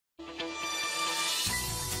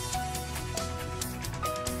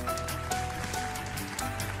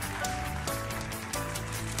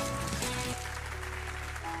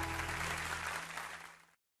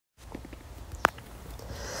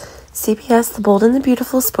CBS The Bold and the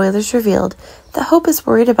Beautiful spoilers revealed that Hope is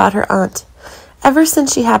worried about her aunt. Ever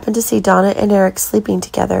since she happened to see Donna and Eric sleeping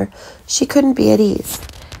together, she couldn't be at ease.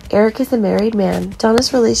 Eric is a married man.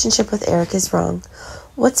 Donna's relationship with Eric is wrong.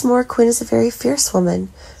 What's more, Quinn is a very fierce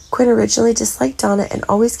woman. Quinn originally disliked Donna and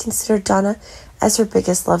always considered Donna as her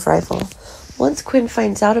biggest love rival. Once Quinn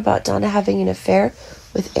finds out about Donna having an affair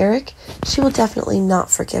with Eric, she will definitely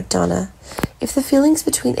not forgive Donna. If the feelings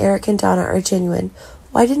between Eric and Donna are genuine,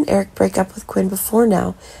 why didn't Eric break up with Quinn before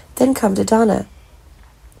now, then come to Donna?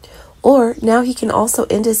 Or now he can also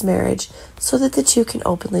end his marriage so that the two can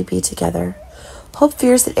openly be together. Hope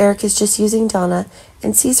fears that Eric is just using Donna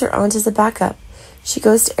and sees her aunt as a backup. She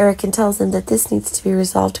goes to Eric and tells him that this needs to be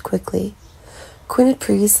resolved quickly. Quinn had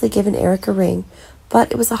previously given Eric a ring,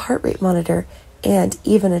 but it was a heart rate monitor and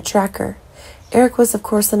even a tracker. Eric was of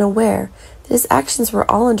course unaware that his actions were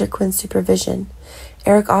all under Quinn's supervision.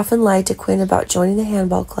 Eric often lied to Quinn about joining the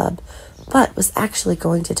handball club, but was actually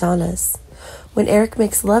going to Donna's. When Eric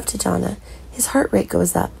makes love to Donna, his heart rate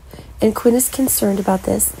goes up, and Quinn is concerned about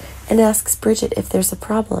this and asks Bridget if there's a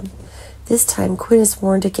problem. This time, Quinn is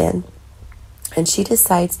warned again, and she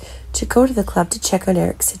decides to go to the club to check on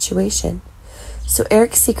Eric's situation. So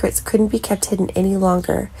Eric's secrets couldn't be kept hidden any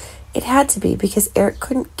longer. It had to be because Eric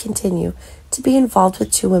couldn't continue to be involved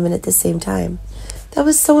with two women at the same time. That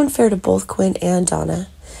was so unfair to both Quinn and Donna.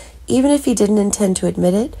 Even if he didn't intend to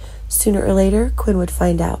admit it, sooner or later, Quinn would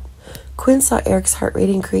find out. Quinn saw Eric's heart rate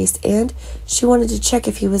increase, and she wanted to check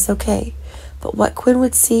if he was okay. But what Quinn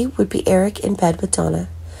would see would be Eric in bed with Donna.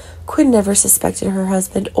 Quinn never suspected her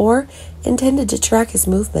husband or intended to track his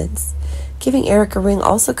movements. Giving Eric a ring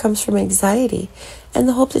also comes from anxiety and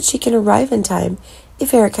the hope that she can arrive in time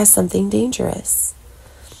if Eric has something dangerous.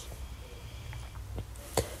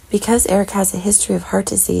 Because Eric has a history of heart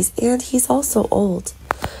disease and he's also old.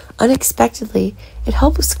 Unexpectedly, it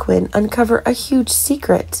helps Quinn uncover a huge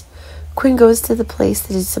secret. Quinn goes to the place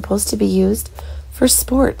that is supposed to be used for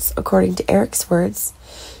sports, according to Eric's words.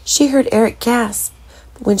 She heard Eric gasp,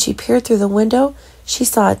 but when she peered through the window, she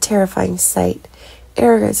saw a terrifying sight.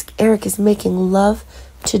 Eric is making love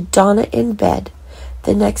to Donna in bed.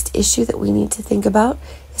 The next issue that we need to think about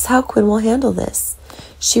is how Quinn will handle this.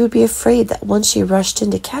 She would be afraid that once she rushed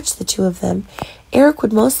in to catch the two of them, Eric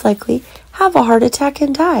would most likely have a heart attack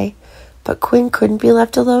and die. But Quinn couldn't be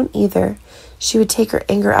left alone either. She would take her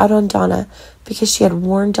anger out on Donna because she had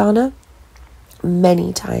warned Donna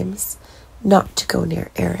many times not to go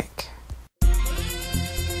near Eric.